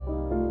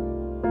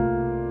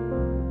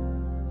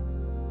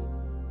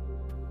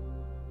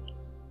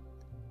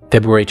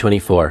February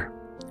 24,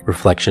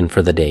 Reflection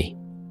for the Day.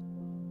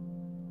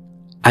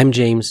 I'm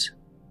James,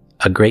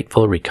 a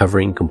grateful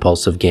recovering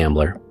compulsive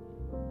gambler.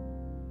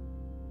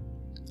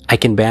 I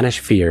can banish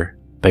fear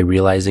by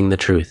realizing the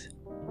truth.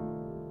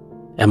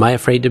 Am I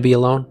afraid to be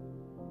alone?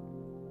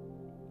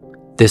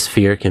 This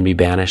fear can be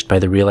banished by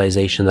the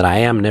realization that I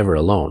am never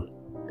alone,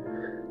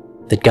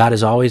 that God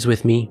is always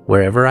with me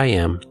wherever I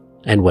am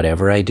and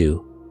whatever I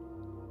do.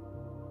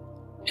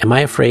 Am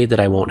I afraid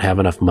that I won't have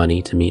enough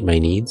money to meet my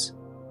needs?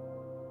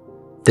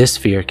 This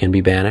fear can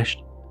be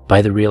banished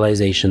by the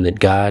realization that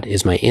God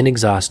is my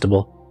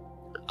inexhaustible,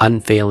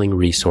 unfailing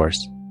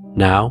resource,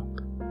 now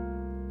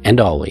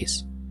and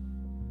always.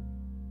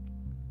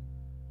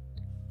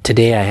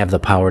 Today I have the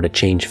power to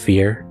change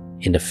fear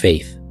into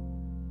faith.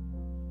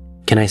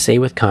 Can I say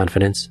with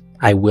confidence,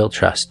 I will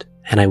trust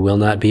and I will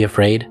not be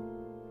afraid?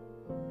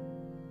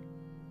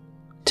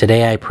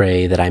 Today I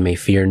pray that I may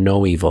fear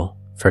no evil,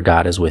 for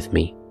God is with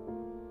me.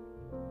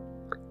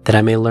 That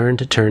I may learn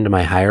to turn to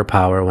my higher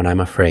power when I'm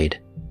afraid.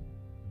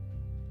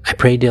 I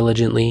pray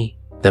diligently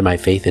that my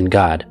faith in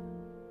God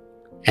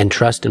and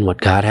trust in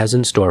what God has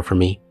in store for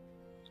me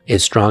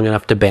is strong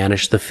enough to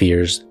banish the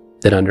fears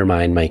that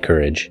undermine my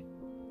courage.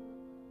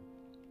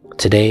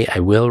 Today I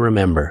will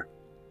remember,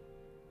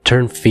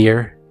 turn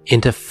fear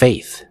into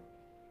faith.